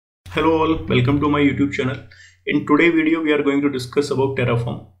Hello all, welcome to my YouTube channel. In today's video we are going to discuss about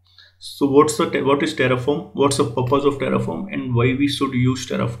Terraform. So what is Terraform, what's the purpose of Terraform, and why we should use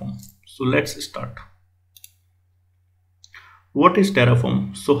Terraform. So let's start. What is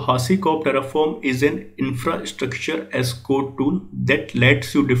Terraform? So HashiCorp Terraform is an infrastructure as code tool that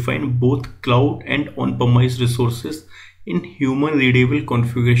lets you define both cloud and on-premise resources in human readable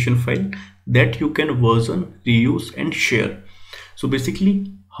configuration file that you can version, reuse and share. So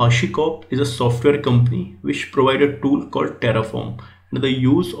basically HashiCorp is a software company which provides a tool called Terraform. And the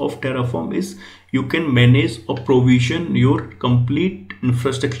use of Terraform is you can manage or provision your complete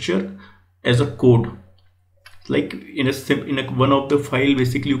infrastructure as a code. Like in one of the file,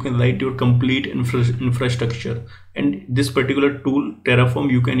 basically you can write your complete infrastructure, and this particular tool Terraform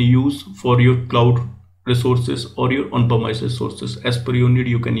you can use for your cloud resources or your on-premise resources. As per your need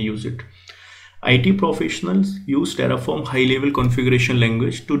you can use it. IT professionals use Terraform high-level configuration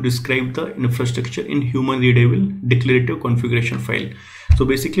language to describe the infrastructure in human-readable declarative configuration file. So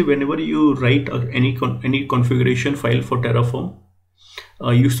basically whenever you write any configuration file for Terraform,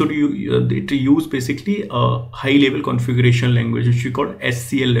 you should use basically a high-level configuration language which we call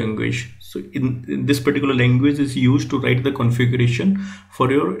SCL language. So in this particular language is used to write the configuration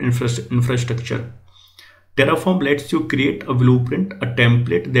for your infrastructure. Terraform lets you create a blueprint, a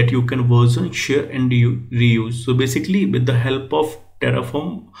template that you can version, share and reuse. So basically with the help of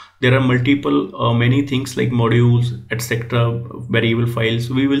Terraform there are multiple many things like modules, etc., variable files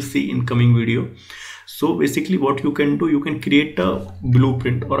we will see in coming video. So basically what you can do, you can create a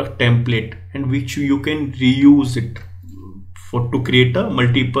blueprint or a template and which you can reuse it to create a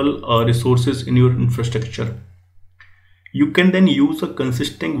multiple resources in your infrastructure. You can then use a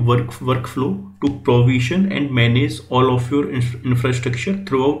consistent workflow to provision and manage all of your infrastructure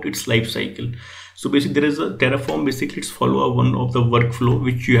throughout its life cycle. So basically there is a Terraform, basically it's follow one of the workflow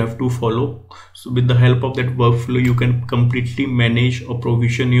which you have to follow. So with the help of that workflow you can completely manage or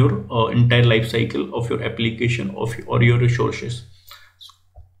provision your entire life cycle of your application or your resources. So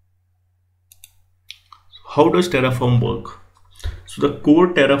how does Terraform work? So the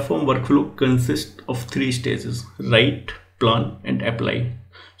core Terraform workflow consists of 3 stages: write, plan and apply.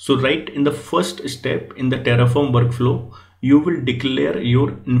 So write, in the first step in the Terraform workflow, you will declare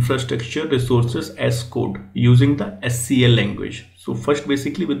your infrastructure resources as code using the SCL language. So first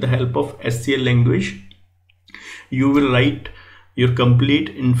basically with the help of SCL language, you will write your complete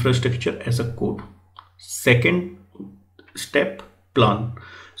infrastructure as a code. Second step, plan.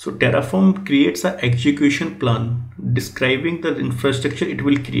 So Terraform creates an execution plan describing the infrastructure it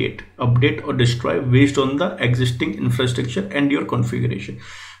will create, update or destroy based on the existing infrastructure and your configuration.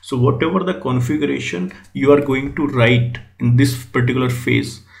 So whatever the configuration you are going to write in this particular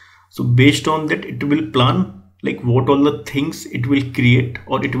phase, so based on that it will plan like what all the things it will create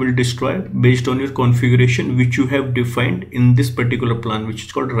or it will destroy based on your configuration which you have defined in this particular plan, which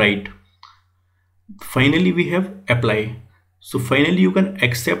is called write. Finally we have apply. So finally you can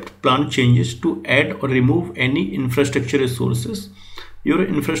accept plan changes to add or remove any infrastructure resources. Your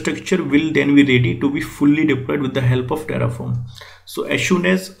infrastructure will then be ready to be fully deployed with the help of Terraform. So as soon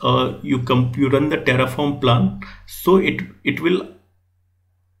as you run the Terraform plan, so it will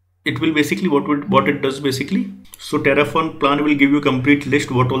basically what it does basically. So Terraform plan will give you a complete list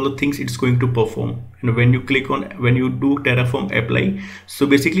what all the things it's going to perform, and when you do Terraform apply, so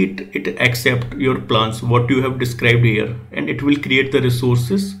basically it accepts your plans what you have described here, and it will create the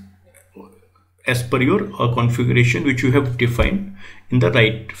resources as per your configuration which you have defined in the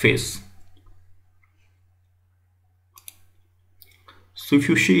right phase. So if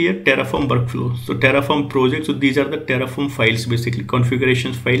you see here Terraform workflow, so Terraform project, so these are the Terraform files, basically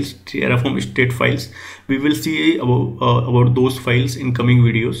configuration files, Terraform state files. We will see about those files in coming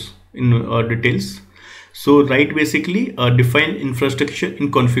videos in details. So write basically define infrastructure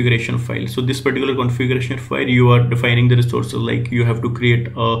in configuration file. So this particular configuration file you are defining the resources, like you have to create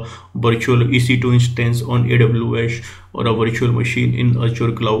a virtual EC2 instance on AWS or a virtual machine in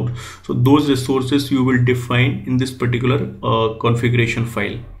Azure cloud. So those resources you will define in this particular configuration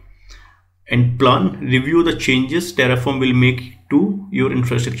file. And plan, review the changes Terraform will make to your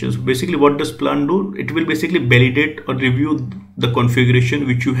infrastructure. So basically what does plan do? It will basically validate or review the configuration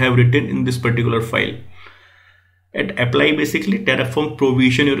which you have written in this particular file. At apply, basically Terraform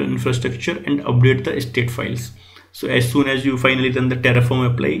provision your infrastructure and update the state files. So as soon as you finally run the Terraform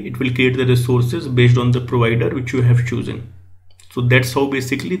apply, it will create the resources based on the provider which you have chosen. So that's how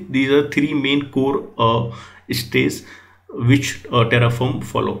basically these are 3 main core stages which Terraform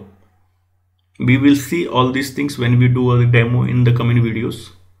follow. We will see all these things when we do a demo in the coming videos.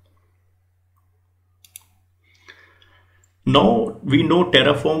 Now we know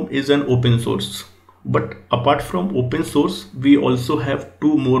Terraform is an open source, but apart from open source, we also have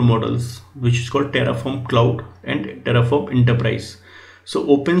two more models, which is called Terraform Cloud and Terraform Enterprise. So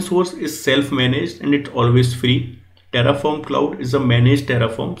open source is self-managed and it's always free. Terraform Cloud is a managed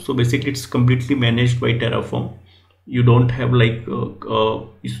Terraform. So basically it's completely managed by Terraform. You don't have like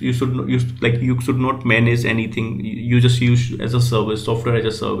you should not manage anything. You just use as a service, software as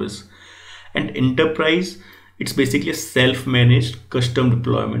a service. And enterprise, it's basically a self-managed custom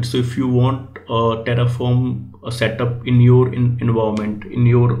deployment. So if you want Terraform setup in your environment, in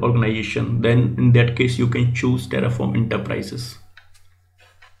your organization, then in that case you can choose Terraform Enterprises.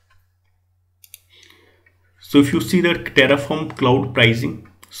 So if you see the Terraform Cloud pricing,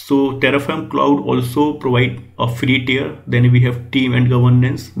 so Terraform Cloud also provide a free tier, then we have team and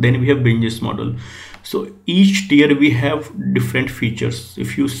governance, then we have business model. So each tier we have different features.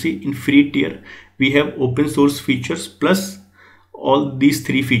 If you see in free tier, we have open source features plus all these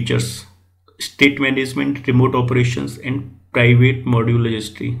three features: state management, remote operations, and private module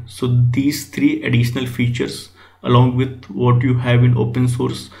registry. So these three additional features along with what you have in open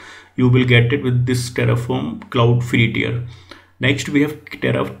source, you will get it with this Terraform Cloud free tier. Next we have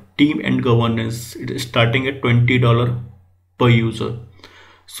team and governance. It is starting at $20 per user.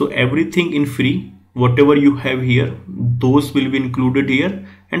 So everything in free, whatever you have here, those will be included here,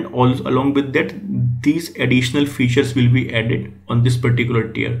 and also along with that these additional features will be added on this particular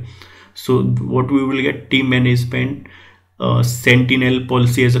tier. So what we will get: team management, Sentinel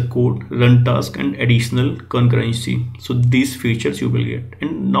policy as a code, run task, and additional concurrency. So these features you will get.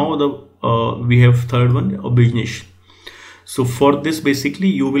 And now the we have third one, a business. So for this basically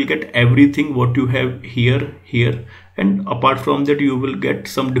you will get everything what you have here, and apart from that you will get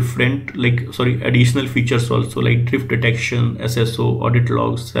some different additional features also, like drift detection, SSO, audit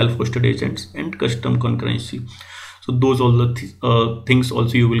logs, self-hosted agents, and custom concurrency. So those all the things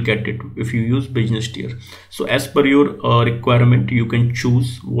also you will get it if you use business tier. So as per your requirement, you can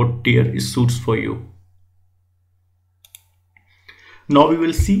choose what tier is suits for you. Now we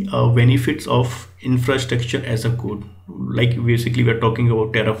will see benefits of infrastructure as a code. Like basically we are talking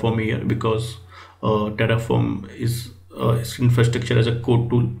about Terraform here because Terraform is infrastructure as a code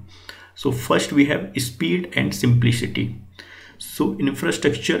tool. So first we have speed and simplicity. So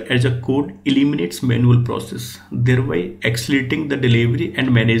infrastructure as a code eliminates manual process, thereby accelerating the delivery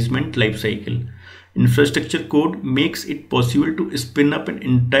and management lifecycle. Infrastructure code makes it possible to spin up an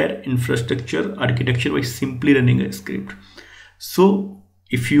entire infrastructure architecture by simply running a script. So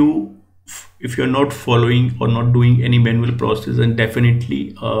if you are not following or not doing any manual process, then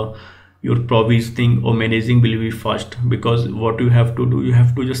definitely your provisioning or managing will be fast, because what you have to do, you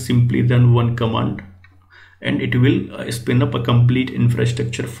have to just simply run one command and it will spin up a complete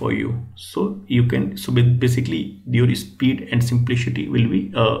infrastructure for you. So you can, so basically your speed and simplicity will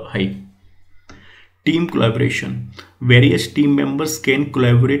be high. Team collaboration. Various team members can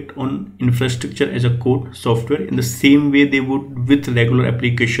collaborate on infrastructure as a code software in the same way they would with regular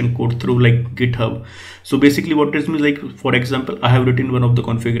application code through like GitHub. So basically what this means, like for example, I have written one of the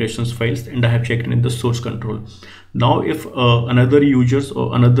configurations files and I have checked in the source control. Now if another users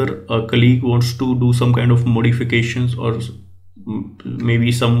or another colleague wants to do some kind of modifications or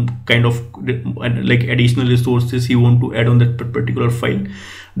maybe some kind of like additional resources he want to add on that particular file,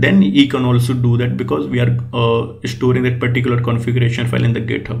 then he can also do that, because we are storing that particular configuration file in the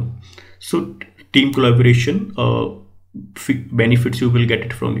GitHub. So team collaboration benefits you will get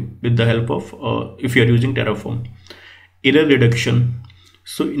it from with the help of if you are using Terraform. Error reduction.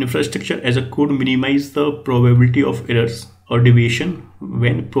 So infrastructure as a code minimize the probability of errors or deviation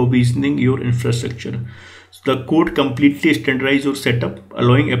when provisioning your infrastructure. So the code completely standardizes your setup,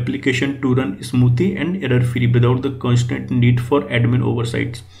 allowing application to run smoothly and error-free without the constant need for admin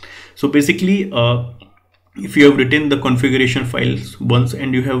oversights. So basically, if you have written the configuration files once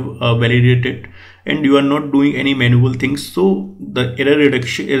and you have validated and you are not doing any manual things, so the error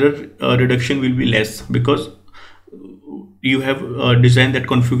reduction will be less, because you have designed that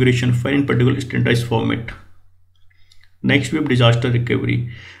configuration file in particular standardized format. Next we have disaster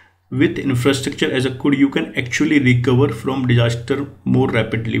recovery. With infrastructure as a code, you can actually recover from disaster more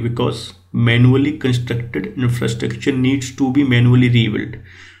rapidly, because manually constructed infrastructure needs to be manually rebuilt.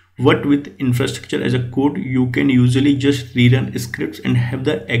 But with infrastructure as a code, you can usually just rerun scripts and have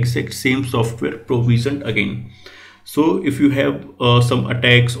the exact same software provisioned again. So if you have some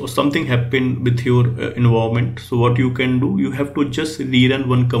attacks or something happen with your environment, so what you can do, you have to just rerun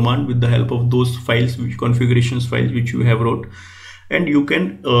one command with the help of those files, which configurations files which you have wrote, and you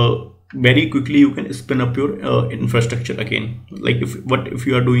can very quickly you can spin up your infrastructure again. Like if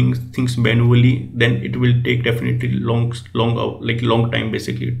you are doing things manually, then it will take definitely long time.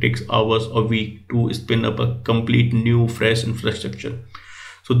 Basically it takes hours, a week to spin up a complete new fresh infrastructure.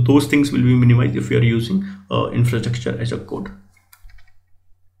 So those things will be minimized if you are using infrastructure as a code.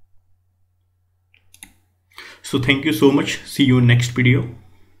 So thank you so much. See you in next video.